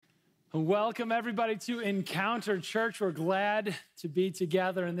Welcome, everybody, to Encounter Church. We're glad to be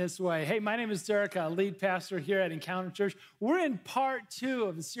together in this way. Hey, my name is Derek, lead pastor here at Encounter Church. We're in part 2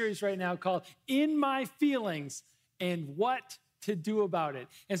 of a series right now called In My Feelings and What to Do About It.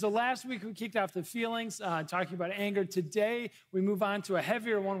 And so last week we kicked off the feelings, talking about anger. Today we move on to a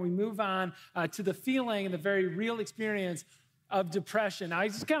heavier one. We move on to the feeling and the very real experience of depression. I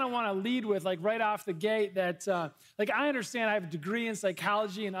just kind of want to lead with, right off the gate, that, I understand I have a degree in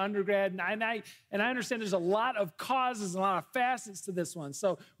psychology in undergrad, and I understand there's a lot of causes and a lot of facets to this one.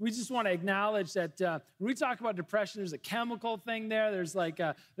 So we just want to acknowledge that when we talk about depression, there's a chemical thing there. There's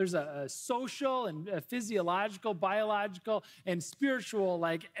a social and a physiological, biological, and spiritual,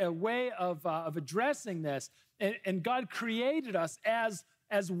 a way of addressing this. And God created us as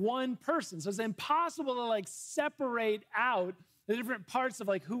one person. So it's impossible to separate out the different parts of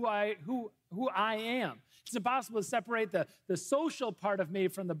who I am. It's impossible to separate the social part of me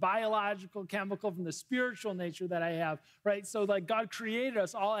from the biological, chemical, from the spiritual nature that I have, right? So God created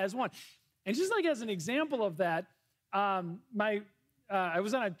us all as one. And just as an example of that, I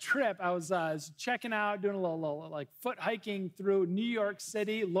was on a trip. I was checking out, doing a little foot hiking through New York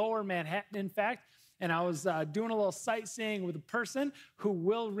City, lower Manhattan, in fact. And I was doing a little sightseeing with a person who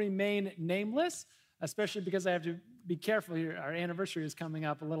will remain nameless, especially because I have to be careful here. Our anniversary is coming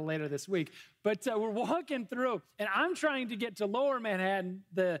up a little later this week. But we're walking through, and I'm trying to get to lower Manhattan,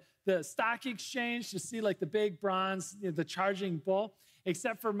 the stock exchange, to see the big bronze, the charging bull.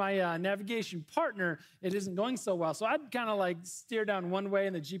 Except for my navigation partner, it isn't going so well. So I'd kind of steer down one way,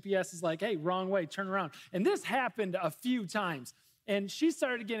 and the GPS is hey, wrong way, turn around. And this happened a few times. And she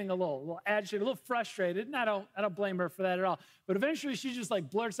started getting a little agitated, a little frustrated, and I don't blame her for that at all. But eventually she just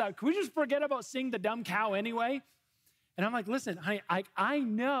blurts out, "Can we just forget about seeing the dumb cow anyway?" And I'm "Listen, honey, I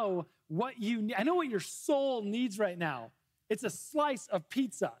know what you need. I know what your soul needs right now. It's a slice of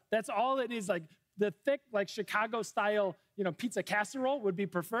pizza. That's all it is. The thick, Chicago style, pizza casserole would be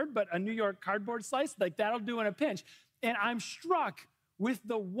preferred, but a New York cardboard slice, that'll do in a pinch." And I'm struck with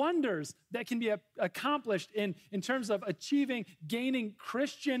the wonders that can be accomplished in terms of gaining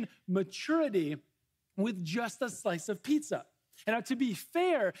Christian maturity with just a slice of pizza. And now, to be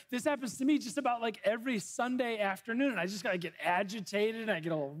fair, this happens to me just about every Sunday afternoon. And I just get agitated and I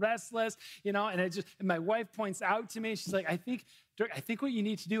get a little restless, and my wife points out to me, she's "I think what you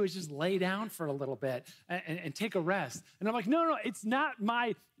need to do is just lay down for a little bit and take a rest." And I'm no, it's not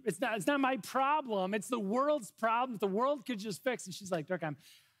my problem. It's the world's problem. The world could just fix it. She's "Dirk,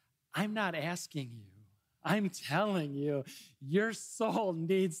 I'm not asking you. I'm telling you, your soul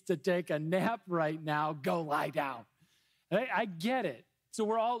needs to take a nap right now. Go lie down." I get it. So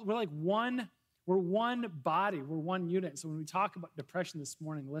we're one body, we're one unit. So when we talk about depression this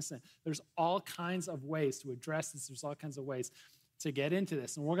morning, listen, there's all kinds of ways to address this. There's all kinds of ways to get into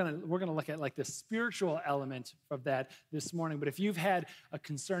this. And we're gonna look at the spiritual element of that this morning. But if you've had a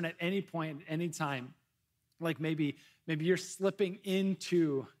concern at any point, at any time, maybe you're slipping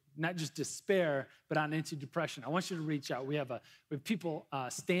into not just despair, but on into depression, I want you to reach out. We have people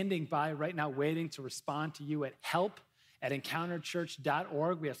standing by right now waiting to respond to you at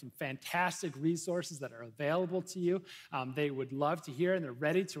help@encounterchurch.org. We have some fantastic resources that are available to you. They would love to hear, and they're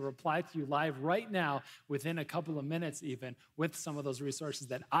ready to reply to you live right now within a couple of minutes even, with some of those resources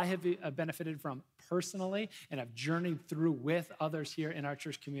that I have benefited from personally and have journeyed through with others here in our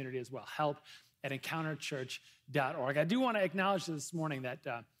church community as well. help@encounterchurch.org. I do want to acknowledge this morning that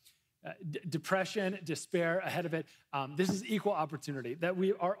depression, despair ahead of it, this is equal opportunity, that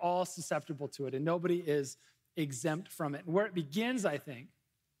we are all susceptible to it, and nobody is exempt from it. And where it begins, I think,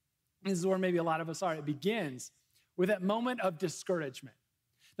 this is where maybe a lot of us are. It begins with that moment of discouragement.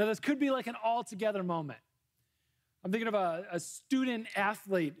 Now, this could be an all-together moment. I'm thinking of a student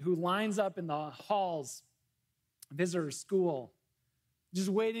athlete who lines up in the halls, visitor school, just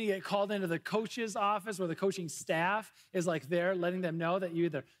waiting to get called into the coach's office, where the coaching staff is there, letting them know that you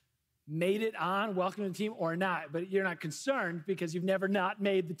either made it on, welcome to the team, or not. But you're not concerned because you've never not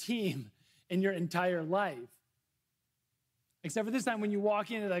made the team in your entire life. Except for this time, when you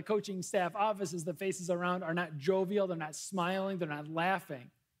walk into the coaching staff offices, the faces around are not jovial, they're not smiling, they're not laughing.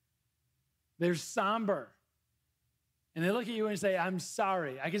 They're somber. And they look at you and say, "I'm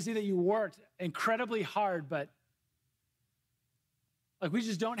sorry. I can see that you worked incredibly hard, but we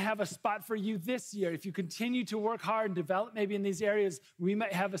just don't have a spot for you this year. If you continue to work hard and develop maybe in these areas, we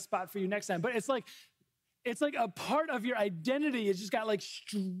might have a spot for you next time." But it's like a part of your identity. It just got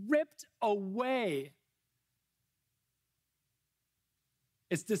stripped away.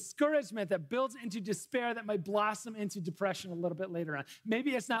 It's discouragement that builds into despair that might blossom into depression a little bit later on.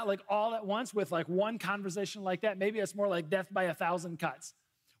 Maybe it's not all at once with one conversation like that. Maybe it's more like death by 1,000 cuts.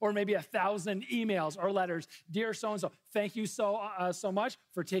 or maybe 1,000 emails or letters. Dear so-and-so, thank you so much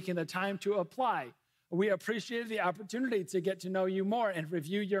for taking the time to apply. We appreciated the opportunity to get to know you more and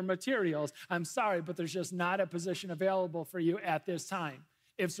review your materials. I'm sorry, but there's just not a position available for you at this time.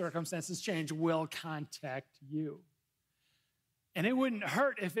 If circumstances change, we'll contact you. And it wouldn't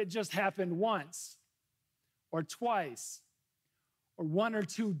hurt if it just happened once or twice or 1 or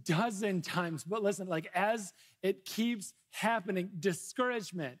 2 dozen times. But listen, like as it keeps happening,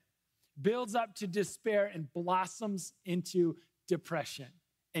 discouragement builds up to despair and blossoms into depression.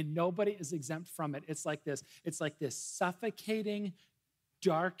 And nobody is exempt from it. It's like this suffocating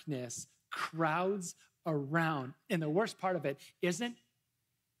darkness crowds around. And the worst part of it isn't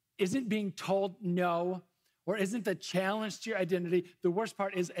being told no, or isn't the challenge to your identity. The worst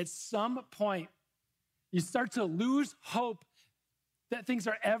part is at some point, you start to lose hope that things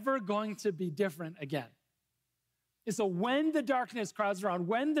are ever going to be different again. And so when the darkness crowds around,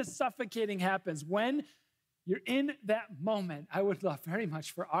 when the suffocating happens, when you're in that moment, I would love very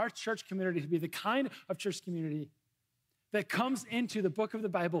much for our church community to be the kind of church community that comes into the book of the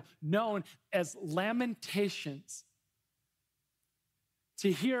Bible known as Lamentations,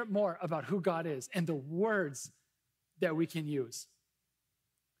 to hear more about who God is and the words that we can use.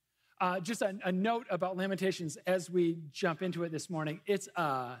 Just a note about Lamentations as we jump into it this morning. It's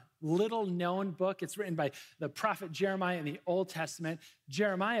a little-known book. It's written by the prophet Jeremiah in the Old Testament.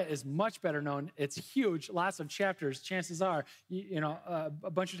 Jeremiah is much better known. It's huge, lots of chapters. Chances are, a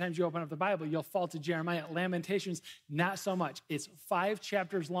bunch of times you open up the Bible, you'll fall to Jeremiah. Lamentations, not so much. It's 5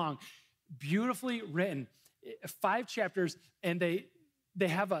 chapters long, beautifully written. 5 chapters, and they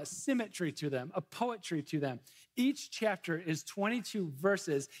have a symmetry to them, a poetry to them. Each chapter is 22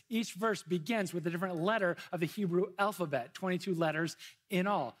 verses. Each verse begins with a different letter of the Hebrew alphabet, 22 letters in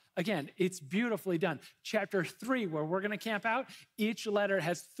all. Again, it's beautifully done. Chapter 3, where we're going to camp out, each letter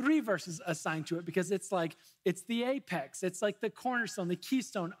has 3 verses assigned to it because it's the apex. It's like the cornerstone, the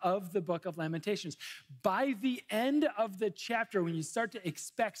keystone of the book of Lamentations. By the end of the chapter, when you start to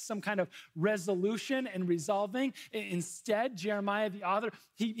expect some kind of resolution and resolving, instead, Jeremiah, the author,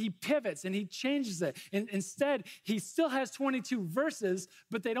 he pivots and he changes it. And instead, he still has 22 verses,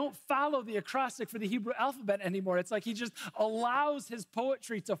 but they don't follow the acrostic for the Hebrew alphabet anymore. It's like he just allows his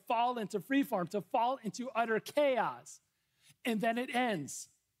poetry to fall into freeform, to fall into utter chaos. And then it ends.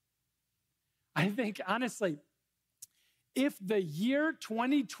 I think, honestly, if the year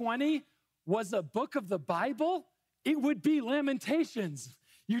 2020 was a book of the Bible, it would be Lamentations.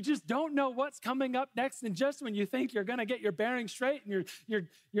 You just don't know what's coming up next. And just when you think you're going to get your bearings straight and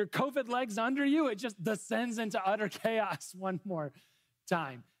your COVID legs under you, it just descends into utter chaos one more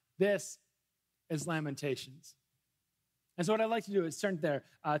time. This is Lamentations. And so what I'd like to do is turn there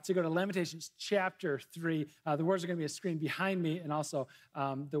to go to Lamentations chapter 3. The words are going to be a screen behind me and also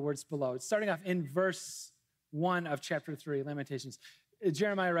the words below. It's starting off in verse 1 of chapter 3, Lamentations.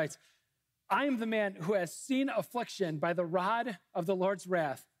 Jeremiah writes, I am the man who has seen affliction by the rod of the Lord's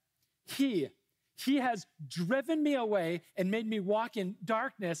wrath. He has driven me away and made me walk in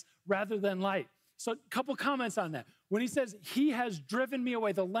darkness rather than light. So a couple comments on that. When he says he has driven me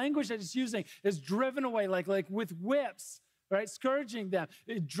away, the language that he's using is driven away, like with whips, right? Scourging them,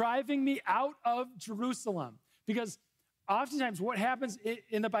 driving me out of Jerusalem. Because oftentimes what happens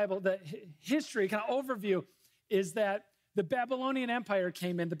in the Bible, the history kind of overview is that the Babylonian Empire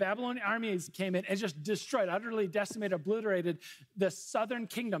came in, the Babylonian armies came in and just destroyed, utterly decimated, obliterated the southern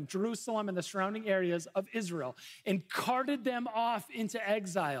kingdom, Jerusalem and the surrounding areas of Israel, and carted them off into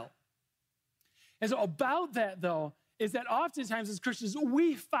exile. And so about that, though, is that oftentimes as Christians,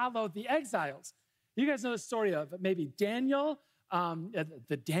 we follow the exiles. You guys know the story of maybe Daniel,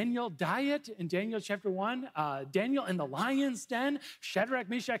 the Daniel diet in Daniel chapter 1, Daniel in the lion's den, Shadrach,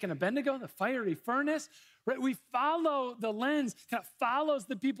 Meshach, and Abednego in the fiery furnace. Right? We follow the lens, kind of follows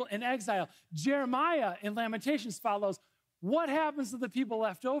the people in exile. Jeremiah in Lamentations follows what happens to the people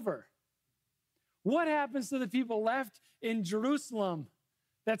left over? What happens to the people left in Jerusalem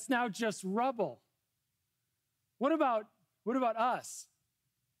that's now just rubble? What about us?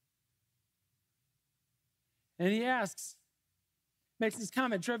 And he asks, makes this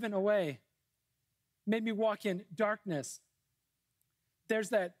comment, driven away, made me walk in darkness. There's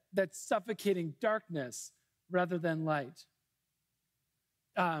that suffocating darkness rather than light.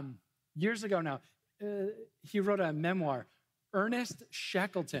 Years ago now, he wrote a memoir, Ernest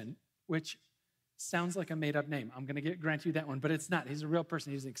Shackleton, which sounds like a made-up name. I'm going to grant you that one, but it's not. He's a real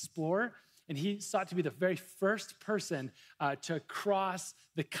person. He's an explorer, and he sought to be the very first person to cross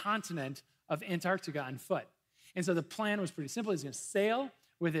the continent of Antarctica on foot. And so the plan was pretty simple. He's going to sail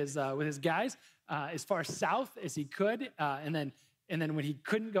with his guys as far south as he could, and then And then when he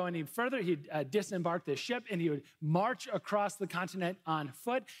couldn't go any further, he'd disembark the ship and he would march across the continent on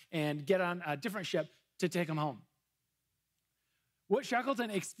foot and get on a different ship to take him home. What Shackleton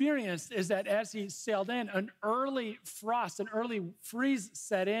experienced is that as he sailed in, an early frost, an early freeze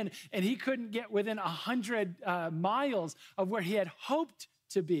set in, and he couldn't get within 100 miles of where he had hoped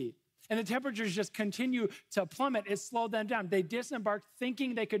to be. And the temperatures just continue to plummet. It slowed them down. They disembarked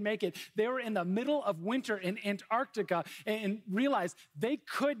thinking they could make it. They were in the middle of winter in Antarctica and realized they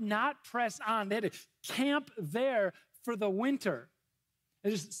could not press on. They had to camp there for the winter.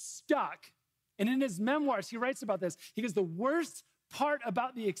 They're just stuck. And in his memoirs, he writes about this. He goes, the worst part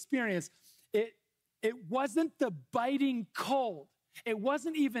about the experience, it wasn't the biting cold. It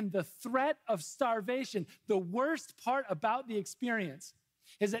wasn't even the threat of starvation. The worst part about the experience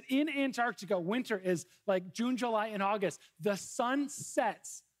is that in Antarctica, winter is like June, July, and August. The sun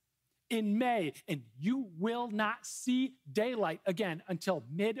sets in May, and you will not see daylight again until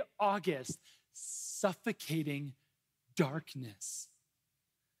mid-August. Suffocating darkness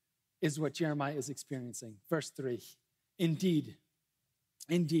is what Jeremiah is experiencing. Verse 3, indeed,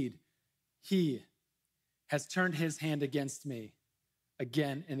 he has turned his hand against me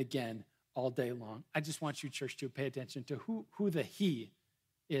again and again all day long. I just want you, church, to pay attention to who the he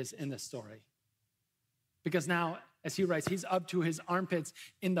is in this story. Because now, as he writes, he's up to his armpits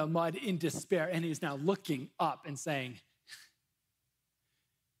in the mud in despair, and he's now looking up and saying,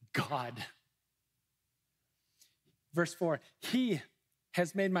 God. Verse 4, he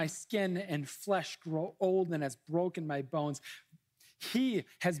has made my skin and flesh grow old and has broken my bones. He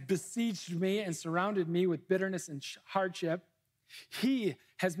has besieged me and surrounded me with bitterness and hardship. He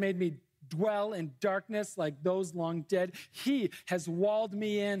has made me dwell in darkness like those long dead. He has walled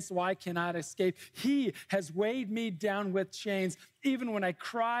me in so I cannot escape. He has weighed me down with chains. Even when I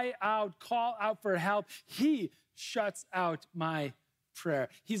cry out, call out for help, he shuts out my prayer.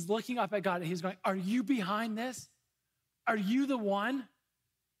 He's looking up at God and he's going, are you behind this? Are you the one?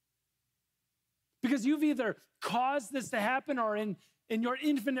 Because you've either caused this to happen or in your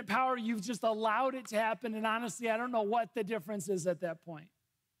infinite power, you've just allowed it to happen. And honestly, I don't know what the difference is at that point.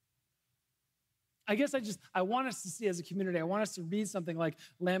 I guess I want us to see as a community, I want us to read something like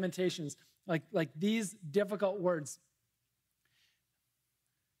Lamentations, like these difficult words.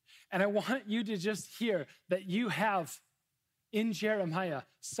 And I want you to just hear that you have in Jeremiah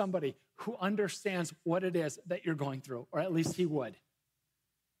somebody who understands what it is that you're going through, or at least he would.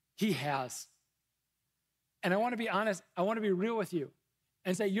 He has. And I want to be honest, I want to be real with you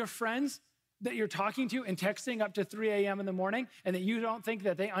and say your friends that you're talking to and texting up to 3 a.m. in the morning and that you don't think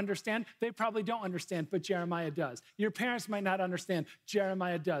that they understand, they probably don't understand, but Jeremiah does. Your parents might not understand,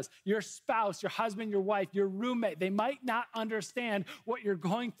 Jeremiah does. Your spouse, your husband, your wife, your roommate, they might not understand what you're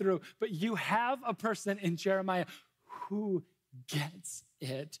going through, but you have a person in Jeremiah who gets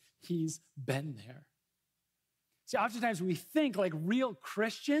it. He's been there. See, oftentimes we think like real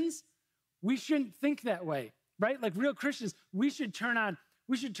Christians, we shouldn't think that way, right? Like real Christians, we should turn on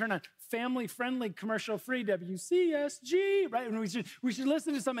family-friendly, commercial-free WCSG, right? And we should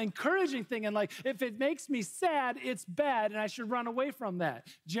listen to some encouraging thing and like, if it makes me sad, it's bad, and I should run away from that.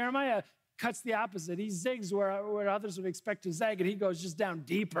 Jeremiah cuts the opposite. He zigs where others would expect to zag, and he goes just down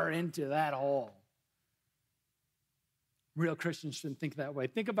deeper into that hole. Real Christians shouldn't think that way.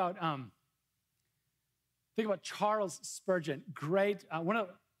 Think about Charles Spurgeon, great, one of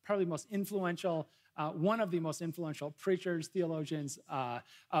the most influential preachers, theologians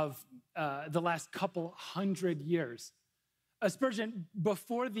of the last couple hundred years. Spurgeon,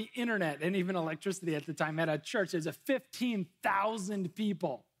 before the internet and even electricity at the time, had a church. There's 15,000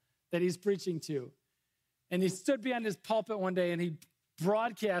 people that he's preaching to. And he stood behind his pulpit one day and he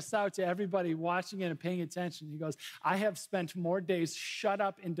broadcasts out to everybody watching it and paying attention. He goes, I have spent more days shut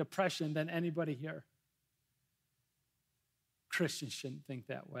up in depression than anybody here. Christians shouldn't think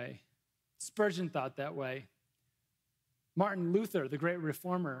that way. Spurgeon thought that way. Martin Luther, the great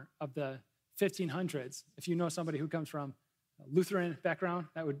reformer of the 1500s, if you know somebody who comes from a Lutheran background,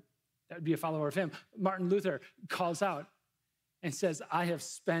 that would be a follower of him. Martin Luther calls out and says, I have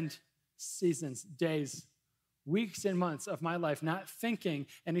spent seasons, days, weeks, and months of my life not thinking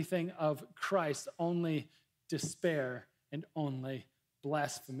anything of Christ, only despair and only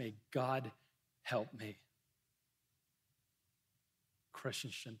blasphemy. God help me.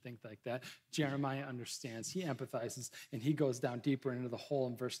 Christians shouldn't think like that. Jeremiah understands. He empathizes, and he goes down deeper into the hole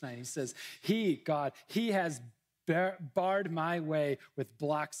in verse 9. He says, God, he has barred my way with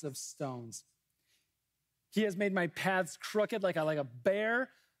blocks of stones. He has made my paths crooked like a bear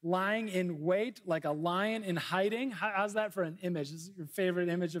lying in wait like a lion in hiding. How's that for an image? Is it your favorite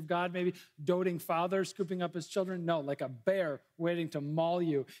image of God? Maybe doting father scooping up his children? No, like a bear waiting to maul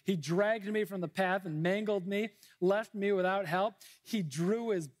you. He dragged me from the path and mangled me, left me without help. He drew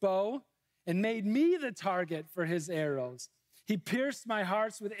his bow and made me the target for his arrows. He pierced my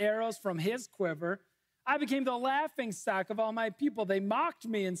heart with arrows from his quiver. I became the laughing stock of all my people. They mocked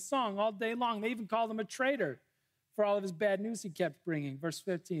me in song all day long. They even called him a traitor for all of his bad news he kept bringing. Verse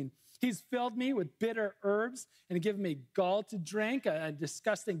 15, he's filled me with bitter herbs and given me gall to drink, a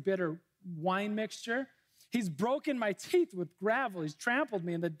disgusting bitter wine mixture. He's broken my teeth with gravel. He's trampled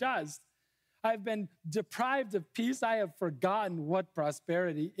me in the dust. I've been deprived of peace. I have forgotten what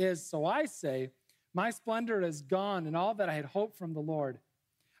prosperity is. So I say, my splendor is gone and all that I had hoped from the Lord.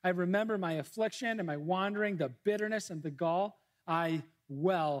 I remember my affliction and my wandering, the bitterness and the gall. I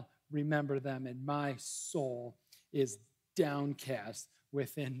well remember them, and my soul is downcast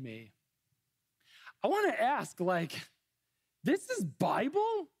within me. I want to ask, this is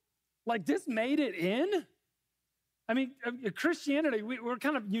Bible? This made it in? I mean, Christianity, we're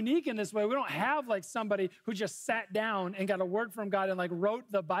kind of unique in this way. We don't have somebody who just sat down and got a word from God and wrote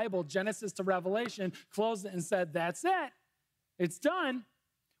the Bible, Genesis to Revelation, closed it and said, that's it. It's done.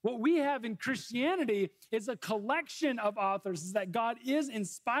 What we have in Christianity is a collection of authors, is that God is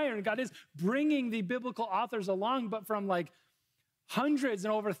inspiring. God is bringing the biblical authors along, but from hundreds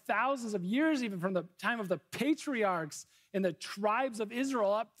and over thousands of years, even from the time of the patriarchs and the tribes of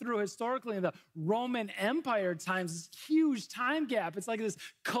Israel up through historically in the Roman Empire times, this huge time gap. It's this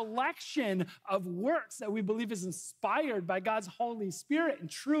collection of works that we believe is inspired by God's Holy Spirit and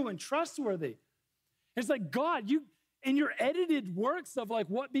true and trustworthy. It's God, in your edited works of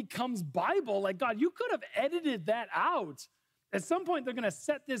what becomes Bible, God, you could have edited that out. At some point, they're going to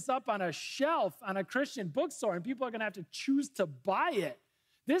set this up on a shelf on a Christian bookstore, and people are going to have to choose to buy it.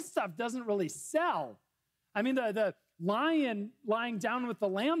 This stuff doesn't really sell. I mean, the lion lying down with the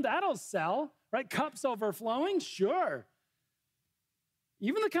lamb, that'll sell, right? Cups overflowing, sure.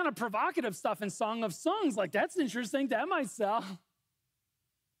 Even the kind of provocative stuff in Song of Songs, that's interesting, that might sell.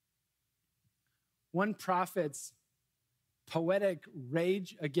 One prophet's poetic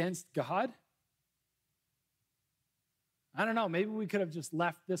rage against God? I don't know, maybe we could have just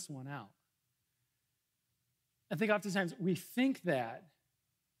left this one out. I think oftentimes we think that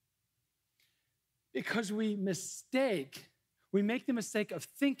because we make the mistake of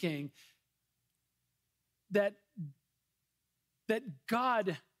thinking that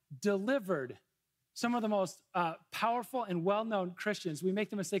God delivered some of the most powerful and well-known Christians. We make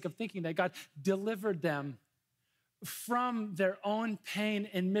the mistake of thinking that God delivered them from their own pain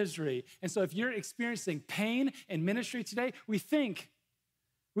and misery. And so if you're experiencing pain in ministry today, we think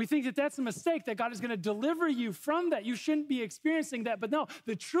that that's a mistake, that God is going to deliver you from that. You shouldn't be experiencing that. But no,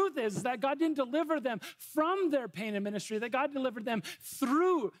 the truth is that God didn't deliver them from their pain in ministry, that God delivered them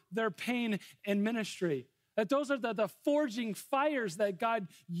through their pain in ministry. That those are the forging fires that God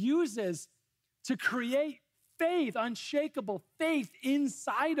uses to create faith, unshakable faith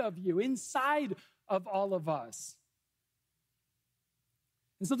inside of you, inside of all of us.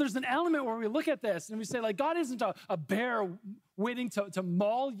 And so there's an element where we look at this and we say, God isn't a bear waiting to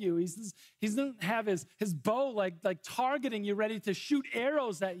maul you. He doesn't have his bow like targeting you, ready to shoot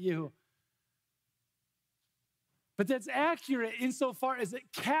arrows at you. But that's accurate insofar as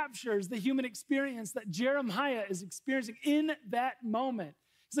it captures the human experience that Jeremiah is experiencing in that moment.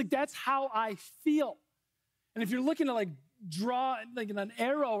 He's that's how I feel. And if you're looking to draw an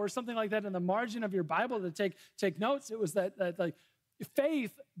arrow or something like that in the margin of your Bible to take notes, it was that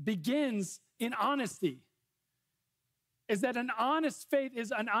faith begins in honesty. Is that an honest faith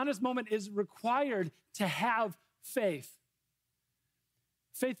an honest moment is required to have faith.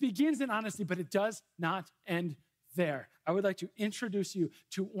 Faith begins in honesty, but it does not end there. I would like to introduce you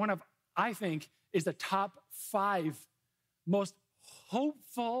to one of, I think, is the top 5 most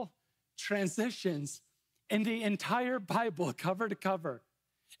hopeful transitions in the entire Bible, cover to cover.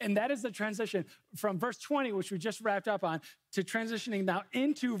 And that is the transition from verse 20, which we just wrapped up on, to transitioning now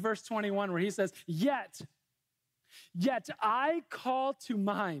into verse 21, where he says, Yet I call to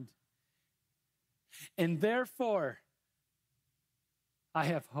mind, and therefore I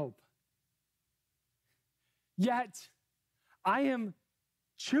have hope. Yet I am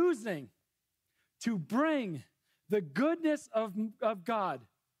choosing to bring the goodness of God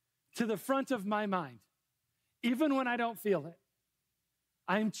to the front of my mind, even when I don't feel it.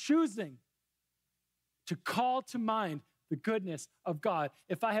 I'm choosing to call to mind the goodness of God.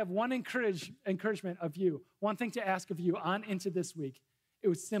 If I have one encouragement of you, one thing to ask of you on into this week, it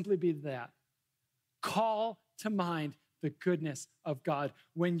would simply be that. Call to mind the goodness of God.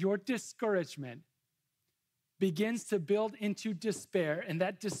 When your discouragement begins to build into despair, and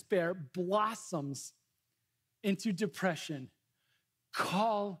that despair blossoms into depression,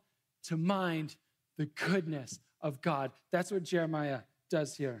 call to mind the goodness of God. That's what Jeremiah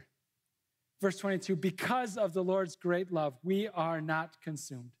does here. Verse 22, because of the Lord's great love, we are not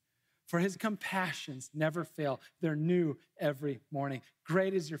consumed. For his compassions never fail. They're new every morning.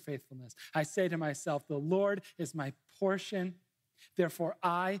 Great is your faithfulness. I say to myself, the Lord is my portion. Therefore,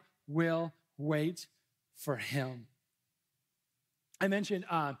 I will wait for him. I mentioned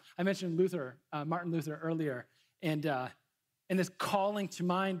Luther, Martin Luther earlier, and this calling to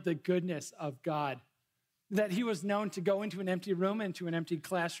mind the goodness of God. That he was known to go into an empty room, into an empty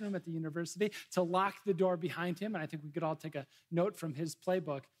classroom at the university, to lock the door behind him. And I think we could all take a note from his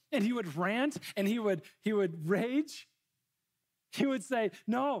playbook. And he would rant and he would rage. He would say,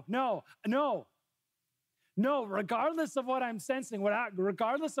 no, regardless of what I'm sensing,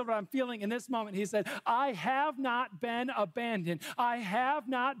 regardless of what I'm feeling in this moment, he said, I have not been abandoned. I have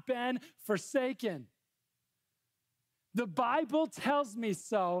not been forsaken. The Bible tells me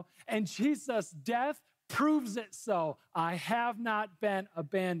so, and Jesus' death proves it so. I have not been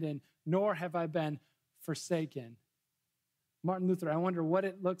abandoned, nor have I been forsaken. Martin Luther, I wonder what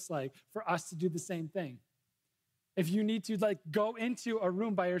it looks like for us to do the same thing. If you need to go into a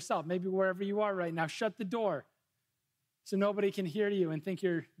room by yourself, maybe wherever you are right now, shut the door so nobody can hear you and think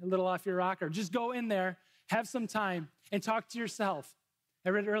you're a little off your rocker. Just go in there, have some time, and talk to yourself. I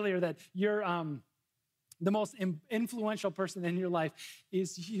read earlier that you're the most influential person in your life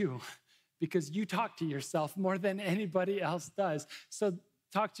is you, because you talk to yourself more than anybody else does. So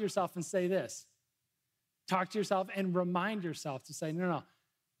talk to yourself and say this. Talk to yourself and remind yourself to say, no,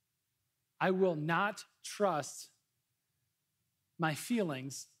 I will not trust my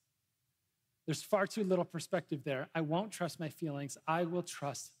feelings. There's far too little perspective there. I won't trust my feelings. I will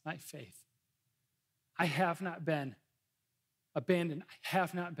trust my faith. I have not been abandoned. I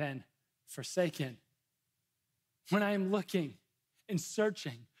have not been forsaken. When I am looking and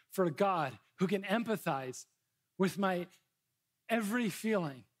searching for a God who can empathize with my every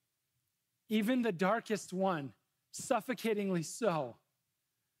feeling, even the darkest one, suffocatingly so,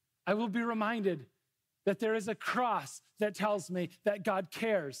 I will be reminded that there is a cross that tells me that God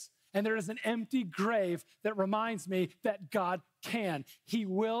cares, and there is an empty grave that reminds me that God can. He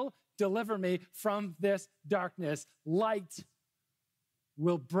will deliver me from this darkness. Light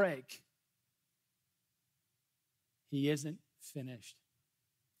will break. He isn't finished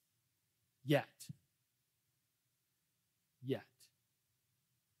yet.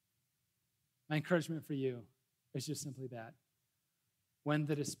 My encouragement for you is just simply that. When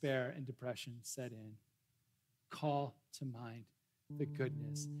the despair and depression set in, call to mind the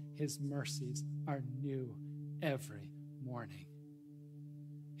goodness. His mercies are new every morning.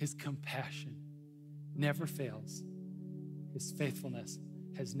 His compassion never fails. His faithfulness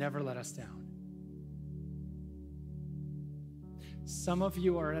has never let us down. Some of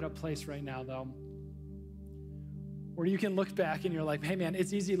you are at a place right now, though, where you can look back and you're like, hey man,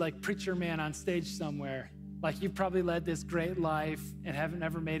 it's easy like preacher man on stage somewhere. Like you've probably led this great life and haven't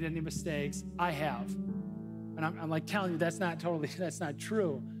ever made any mistakes. I have. And I'm like telling you that's not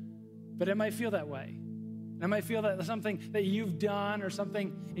true. But it might feel that way. And it might feel that something that you've done or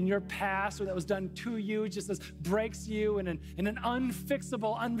something in your past or that was done to you just breaks you in an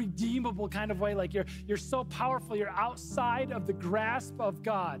unfixable, unredeemable kind of way. Like you're so powerful, you're outside of the grasp of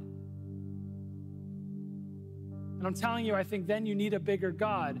God. And I'm telling you, I think then you need a bigger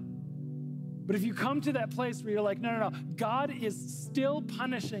God. But if you come to that place where you're like, no, God is still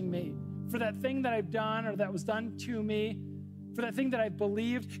punishing me for that thing that I've done or that was done to me, for that thing that I've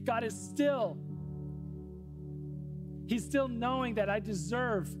believed, God is He's still knowing that I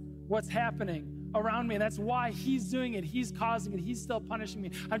deserve what's happening around me. And that's why he's doing it. He's causing it. He's still punishing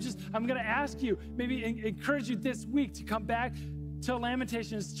me. I'm going to ask you, maybe encourage you this week to come back to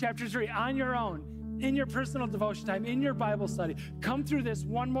Lamentations chapter 3 on your own, in your personal devotion time, in your Bible study. Come through this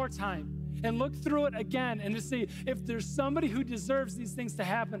one more time and look through it again and to see if there's somebody who deserves these things to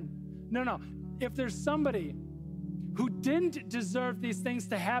happen. No. If there's somebody who didn't deserve these things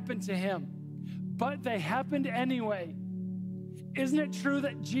to happen to him, but they happened anyway, isn't it true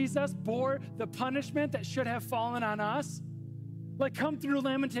that Jesus bore the punishment that should have fallen on us? Like come through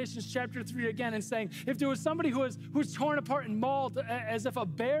Lamentations chapter 3 again and saying, if there was somebody who was torn apart and mauled as if a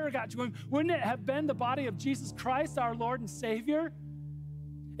bear got to him, wouldn't it have been the body of Jesus Christ, our Lord and Savior?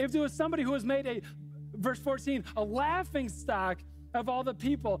 If there was somebody who was made verse 14, a laughing stock of all the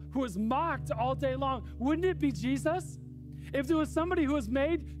people, who was mocked all day long, wouldn't it be Jesus? If there was somebody who was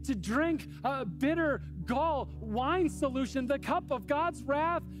made to drink a bitter gall wine solution, the cup of God's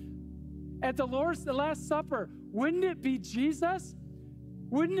wrath at the Last Supper, wouldn't it be Jesus?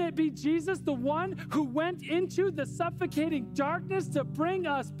 Wouldn't it be Jesus, the one who went into the suffocating darkness to bring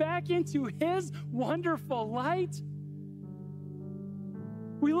us back into his wonderful light?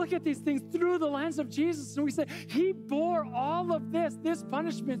 We look at these things through the lens of Jesus and we say, he bore all of this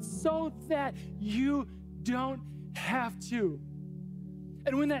punishment so that you don't have to.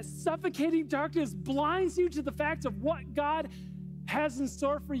 And when that suffocating darkness blinds you to the fact of what God has in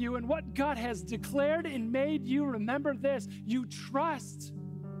store for you and what God has declared and made you, remember this, you trust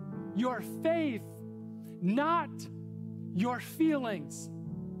your faith, not your feelings.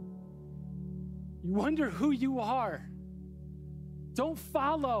 You wonder who you are. Don't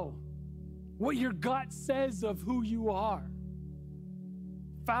follow what your gut says of who you are.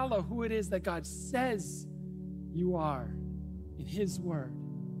 Follow who it is that God says you are in his word,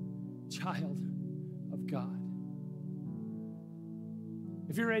 child of God.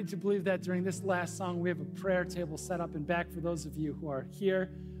 If you're ready to believe that, during this last song, we have a prayer table set up and back for those of you who are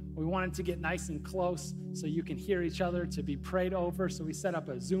here. We wanted to get nice and close so you can hear each other, to be prayed over. So we set up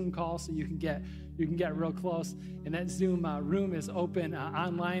a Zoom call so you can get real close. And that Zoom room is open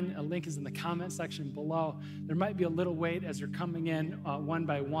online. A link is in the comment section below. There might be a little wait as you're coming in one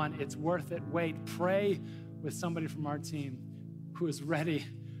by one. It's worth it. Wait, pray with somebody from our team who is ready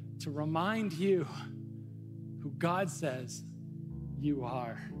to remind you who God says you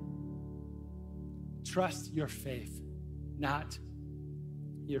are. Trust your faith, not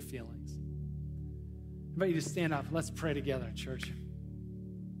your feelings. I invite you to stand up. Let's pray together, church.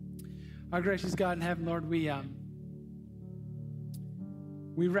 Our gracious God in heaven, Lord, we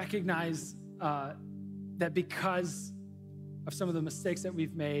recognize that because of some of the mistakes that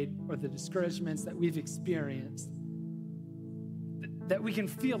we've made or the discouragements that we've experienced, that we can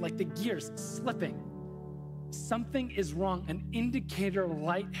feel like the gears slipping. Something is wrong. An indicator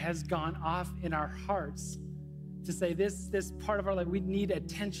light has gone off in our hearts to say this part of our life, we need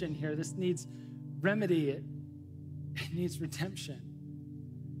attention here. This needs remedy. It needs redemption.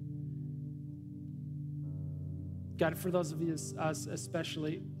 God, for those of us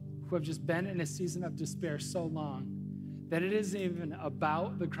especially who have just been in a season of despair so long that it isn't even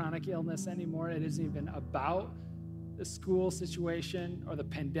about the chronic illness anymore. It isn't even about the school situation or the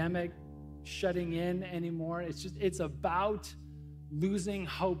pandemic shutting in anymore. It's about losing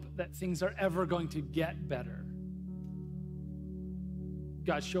hope that things are ever going to get better.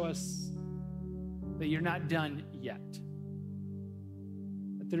 God, show us that you're not done yet,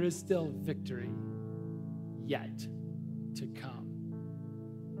 that there is still victory yet to come.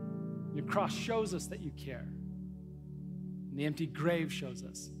 Your cross shows us that you care, and the empty grave shows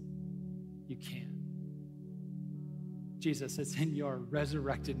us you can. Jesus, it's in your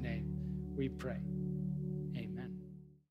resurrected name we pray.